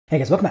Hey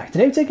guys, welcome back.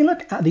 Today we're taking a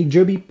look at the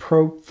Joby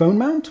Pro phone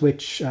mount,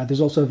 which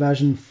there's also a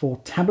version for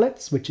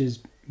tablets, which is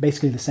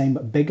basically the same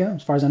but bigger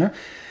as far as I know.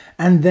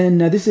 And then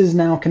this is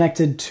now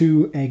connected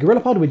to a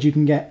GorillaPod, which you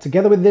can get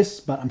together with this,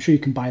 but I'm sure you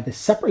can buy this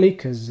separately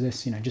because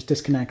this, just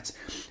disconnects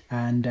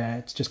and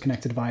it's just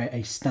connected via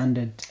a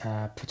standard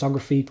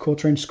photography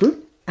 1/4 inch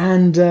screw.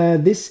 And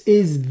this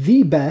is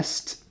the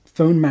best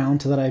phone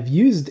mount that I've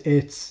used.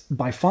 It's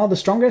by far the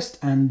strongest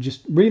and just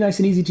really nice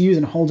and easy to use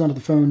and holds onto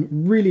the phone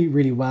really,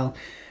 really well.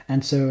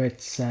 And so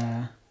it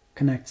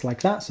connects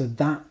like that. So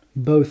that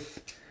both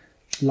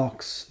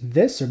locks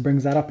this or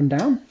brings that up and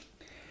down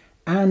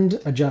and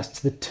adjusts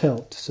the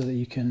tilt so that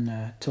you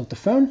can tilt the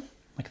phone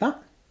like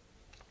that.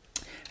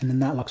 And then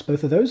that locks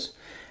both of those.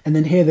 And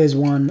then here there's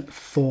one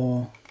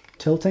for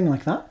tilting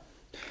like that.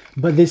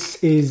 But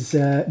this is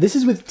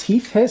with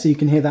teeth here, so you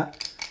can hear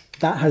that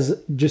that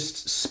has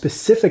just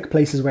specific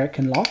places where it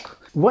can lock.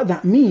 What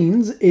that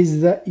means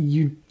is that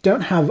you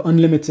don't have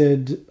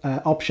unlimited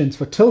options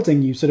for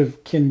tilting. You sort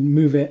of can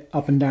move it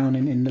up and down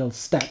in little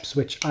steps,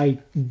 which I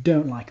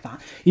don't like that.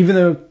 Even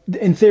though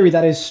in theory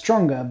that is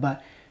stronger,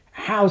 but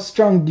how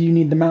strong do you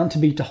need the mount to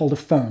be to hold a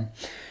phone?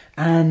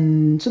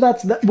 And so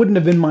that wouldn't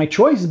have been my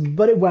choice,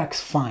 but it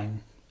works fine.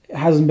 It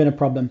hasn't been a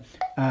problem.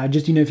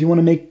 Just, if you want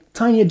to make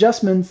tiny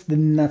adjustments,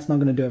 then that's not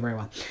going to do it very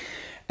well.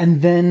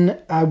 And then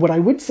what I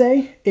would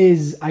say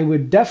is I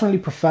would definitely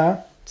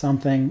prefer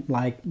something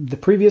like the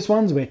previous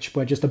ones, which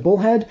were just a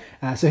bullhead.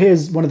 So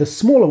here's one of the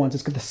smaller ones.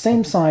 It's got the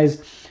same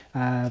size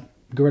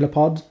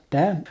GorillaPod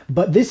there,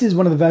 but this is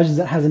one of the versions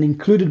that has an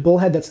included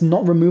bullhead that's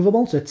not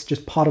removable, so it's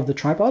just part of the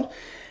tripod.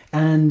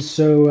 And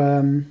so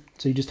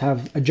so you just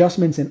have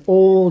adjustments in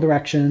all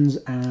directions,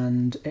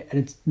 and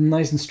it's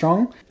nice and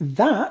strong.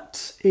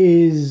 That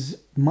is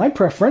my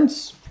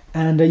preference,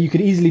 and you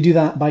could easily do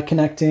that by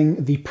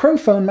connecting the Pro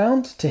phone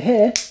mount to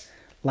here,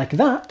 like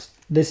that.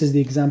 This is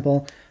the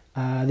example.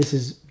 This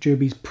is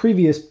Joby's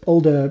previous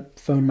older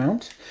phone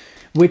mount,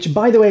 which,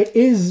 by the way,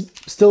 is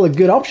still a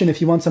good option if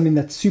you want something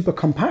that's super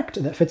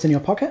compact that fits in your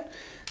pocket.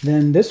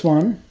 Then this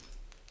one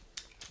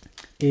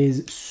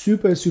is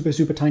super, super,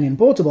 super tiny and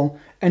portable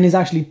and is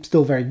actually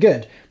still very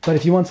good. But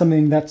if you want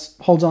something that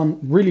holds on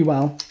really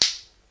well,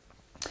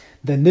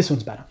 then this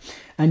one's better.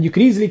 And you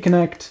could easily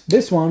connect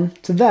this one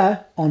to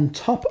there on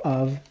top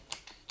of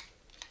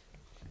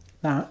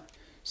that.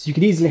 So you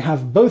could easily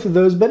have both of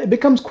those, but it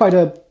becomes quite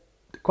a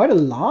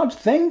large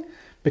thing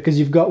because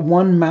you've got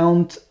one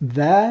mount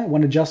there,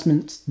 one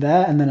adjustment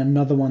there, and then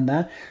another one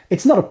there.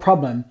 It's not a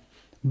problem,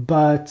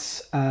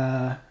 but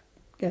I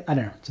don't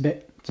know, it's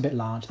a bit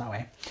large that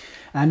way.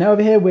 Now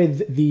over here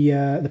with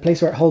the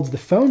place where it holds the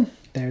phone,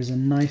 there's a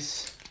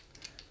nice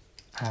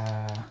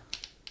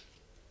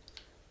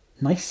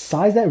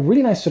size there,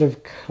 really nice sort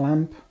of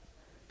clamp.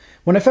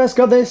 When I first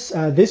got this,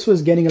 this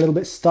was getting a little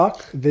bit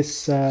stuck,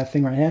 this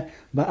thing right here,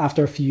 but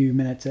after a few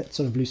minutes it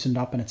sort of loosened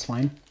up and it's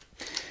fine.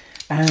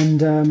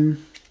 And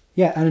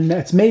yeah, and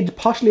it's made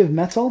partially of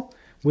metal,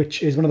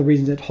 which is one of the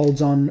reasons it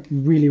holds on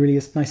really, really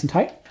nice and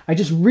tight. I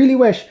just really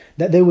wish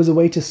that there was a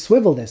way to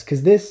swivel this,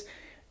 because this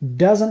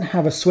doesn't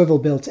have a swivel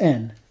built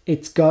in.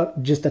 It's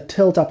got just a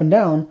tilt up and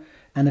down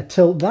and a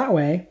tilt that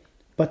way,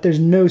 but there's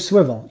no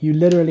swivel. You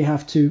literally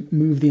have to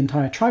move the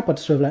entire tripod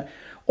to swivel it,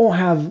 or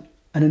have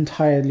an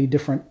entirely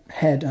different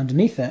head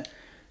underneath it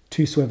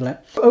to swivel it.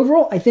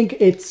 Overall, I think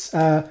it's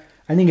a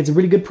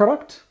really good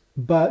product,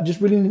 but just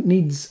really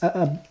needs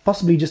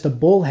possibly just a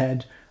ball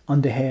head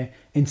under here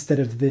instead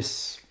of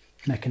this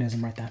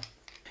mechanism right there.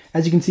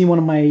 As you can see, one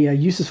of my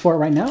uses for it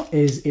right now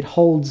is it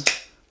holds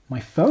my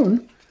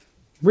phone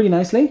really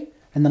nicely,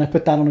 and then I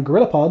put that on a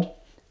GorillaPod,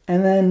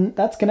 and then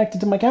that's connected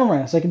to my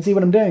camera so I can see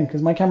what I'm doing,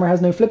 because my camera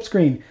has no flip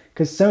screen,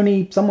 because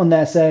someone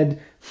there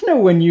said, no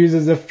one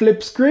uses a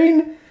flip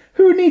screen.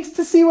 Who needs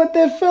to see what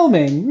they're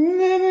filming?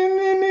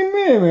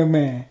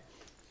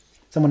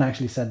 Someone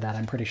actually said that,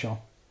 I'm pretty sure.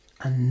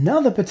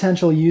 Another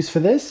potential use for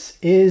this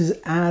is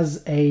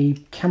as a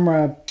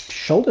camera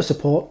shoulder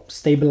support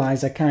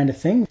stabilizer kind of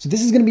thing. So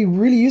this is going to be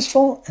really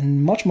useful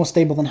and much more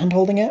stable than hand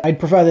holding it. I'd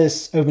prefer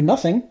this over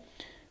nothing,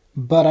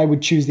 but I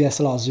would choose the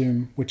SLR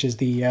Zoom, which is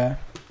the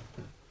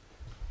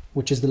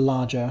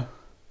larger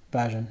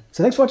version.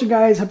 So thanks for watching,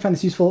 guys. Hope you found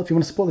this useful. If you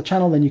want to support the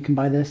channel, then you can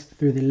buy this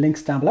through the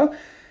links down below.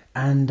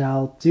 And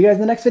I'll see you guys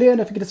in the next video.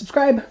 Don't forget to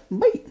subscribe.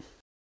 Bye.